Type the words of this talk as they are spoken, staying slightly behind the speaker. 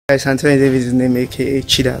Guys, Anthony David's name, aka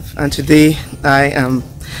Chidav, and today I am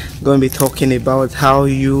going to be talking about how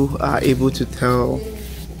you are able to tell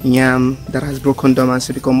yam that has broken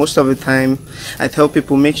dormancy, because most of the time I tell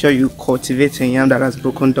people make sure you cultivate a yam that has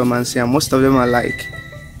broken dormancy, and most of them are like,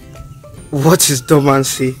 what is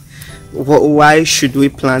dormancy? Why should we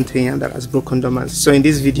plant a yam that has broken dormancy? So in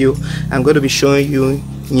this video I'm going to be showing you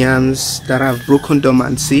yams that have broken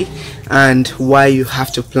dormancy and why you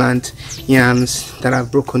have to plant yams that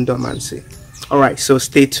have broken dormancy. Alright, so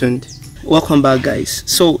stay tuned. Welcome back, guys.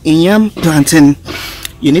 So in yam planting,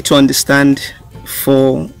 you need to understand,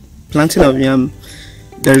 for planting of yam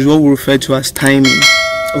there is what we refer to as timing.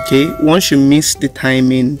 Okay, once you miss the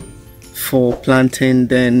timing for planting,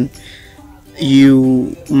 then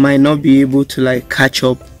you might not be able to like catch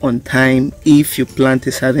up on time if you plant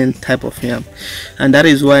a certain type of yam. And that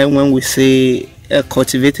is why when we say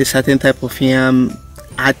cultivate a certain type of yam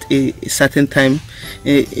at a certain time,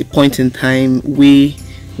 a point in time, we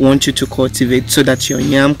want you to cultivate so that your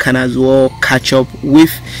yam can as well catch up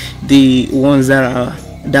with the ones that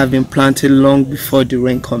have been planted long before the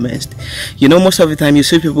rain commenced. You know, most of the time you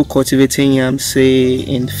see people cultivating yam, say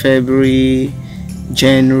in February,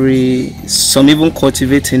 January, some even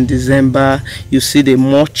cultivate in December. You see they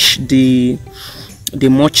mulch the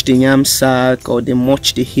yam sack, or they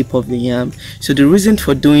mulch the heap of the yam. So the reason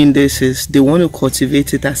for doing this is they want to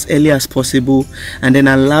cultivate it as early as possible and then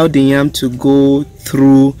allow the yam to go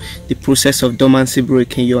through the process of dormancy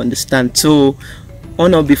breaking, you understand? So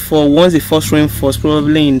on or before, once the first rain falls,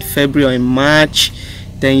 probably in February or in March,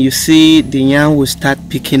 then you see the yam will start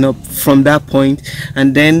picking up from that point.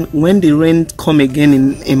 And then when the rain come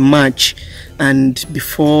again in March, and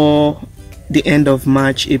before the end of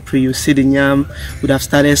March, April, you see the yam would have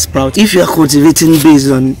started sprouting. If you are cultivating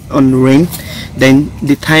based on rain, then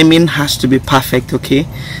the timing has to be perfect. Okay,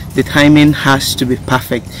 the timing has to be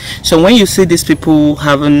perfect. So when you see these people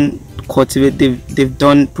haven't cultivated,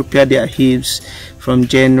 they've prepared their heaps from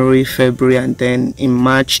January, February, and then in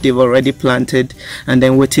March they've already planted and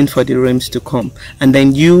then waiting for the rains to come. And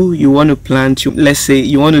then you want to plant, let's say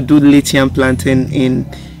you want to do late yam planting in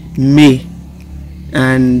May,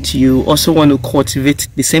 and you also want to cultivate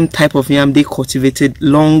the same type of yam they cultivated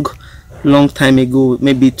long time ago,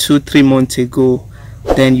 maybe 2-3 months ago.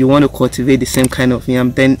 Then you want to cultivate the same kind of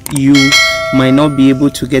yam, then you might not be able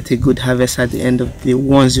to get a good harvest at the end of the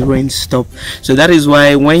once the rain stop. So that is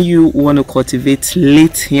why when you want to cultivate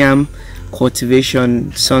late yam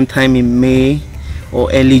cultivation sometime in May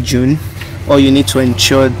or early June, all you need to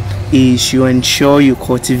ensure is you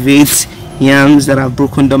cultivate yams that have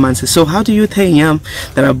broken dormancy. So how do you tell yam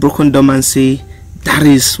that have broken dormancy? That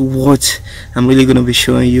is what I'm really going to be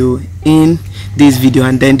showing you in this video,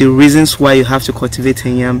 and then the reasons why you have to cultivate a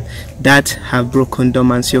yam that have broken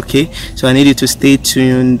dormancy. Okay, so I need you to stay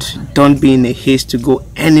tuned. Don't be in a haste to go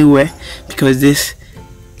anywhere, because this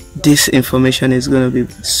information is going to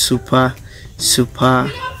be super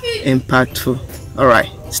impactful. All right,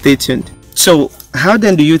 stay tuned. So how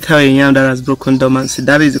then do you tell a yam that has broken dormancy?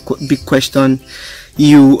 That is a big question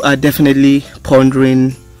you are definitely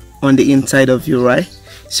pondering on the inside of you, right?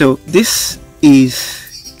 So this is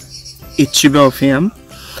a tuber of yam,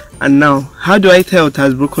 and now how do I tell it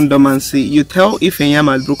has broken dormancy? You tell if a yam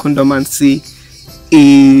has broken dormancy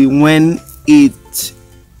when it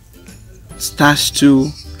starts to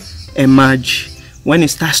emerge. When it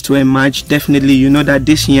starts to emerge, definitely you know that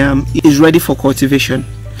this yam is ready for cultivation.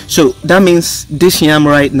 So that means this yam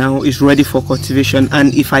right now is ready for cultivation,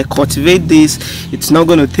 and if I cultivate this, it's not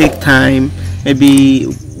going to take time. Maybe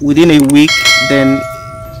within a week, then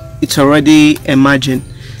it's already emerging.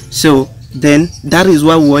 So then that is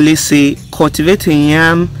why we always say cultivate a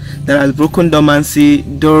yam that has broken dormancy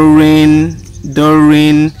during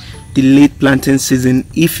the late planting season,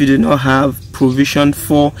 if you do not have provision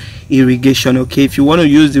for irrigation. Okay, if you want to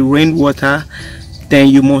use the rainwater, then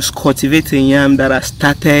you must cultivate a yam that has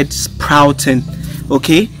started sprouting.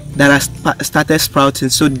 Okay, that has started sprouting.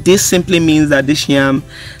 So this simply means that this yam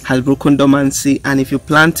has broken dormancy, and if you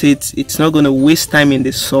plant it, it's not going to waste time in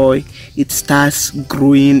the soil. It starts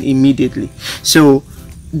growing immediately. So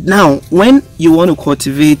now when you want to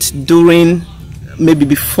cultivate during, maybe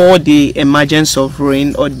before the emergence of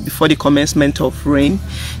rain or before the commencement of rain,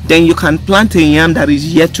 then you can plant a yam that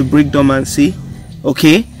is yet to break dormancy.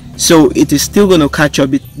 Okay, so it is still going to catch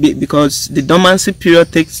up because the dormancy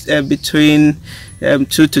period takes between 2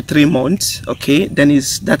 to 3 months. Okay, then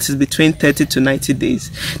that is between 30 to 90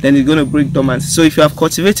 days. Then it's going to break dormancy. So if you have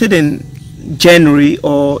cultivated in January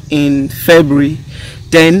or in February,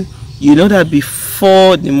 then you know that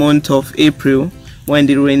before the month of April, when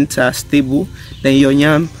the rains are stable, then your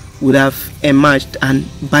yam would have emerged, and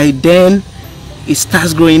by then it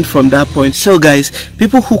starts growing from that point. So guys,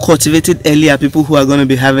 people who cultivated early are people who are going to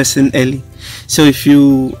be harvesting early. So if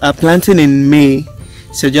you are planting in May,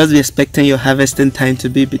 so just be expecting your harvesting time to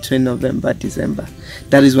be between November, December.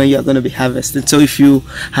 That is when you are going to be harvesting. So if you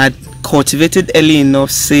had cultivated early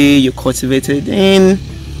enough, say you cultivated in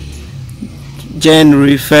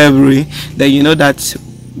January, February, then you know that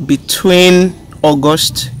between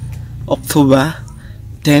August, October,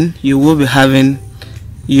 then you will be having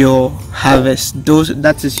your harvest.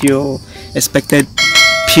 That is your expected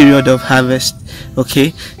period of harvest.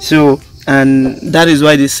 Okay, so and that is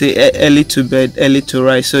why they say early to bed, early to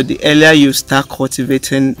rise. So the earlier you start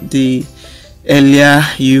cultivating, the earlier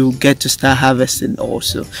you get to start harvesting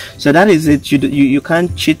also. So that is it. You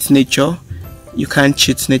can't cheat nature. You can't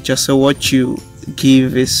cheat nature. So what you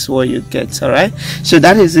give is what you get. All right, so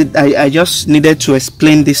that is it. I just needed to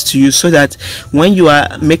explain this to you so that when you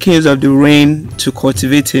are making use of the rain to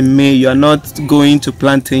cultivate in May, you are not going to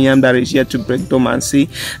plant a yam that is yet to break dormancy,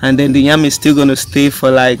 and then the yam is still going to stay for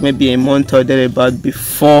like maybe a month or thereabout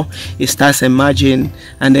before it starts emerging.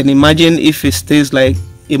 And then imagine if it stays like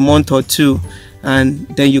a month or two, and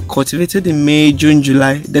then you cultivated in May, June,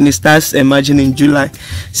 July, then it starts emerging in July.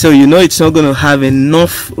 So you know it's not going to have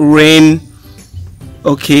enough rain,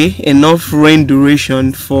 okay, enough rain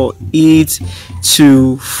duration for it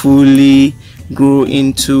to fully grow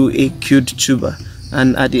into a cute tuber,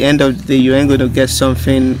 and at the end of the day you ain't going to get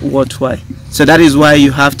something worthwhile. So that is why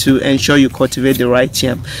you have to ensure you cultivate the right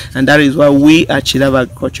yam, and that is why we at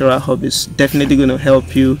Chidavagriculturalhub is definitely going to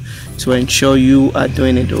help you to ensure you are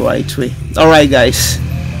doing it the right way. All right guys,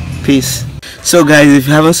 peace. So guys, if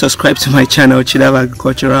you haven't subscribed to my channel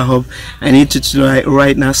Chidavagriculturalhub, I need you to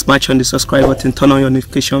right now smash on the subscribe button, turn on your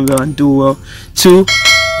notification bell, and do well to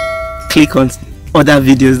click on other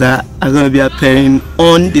videos that are going to be appearing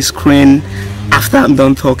on the screen after I'm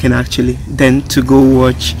done talking, actually, then to go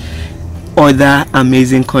watch other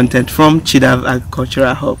amazing content from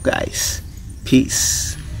Chidavagriculturalhub. Guys,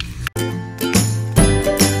 peace.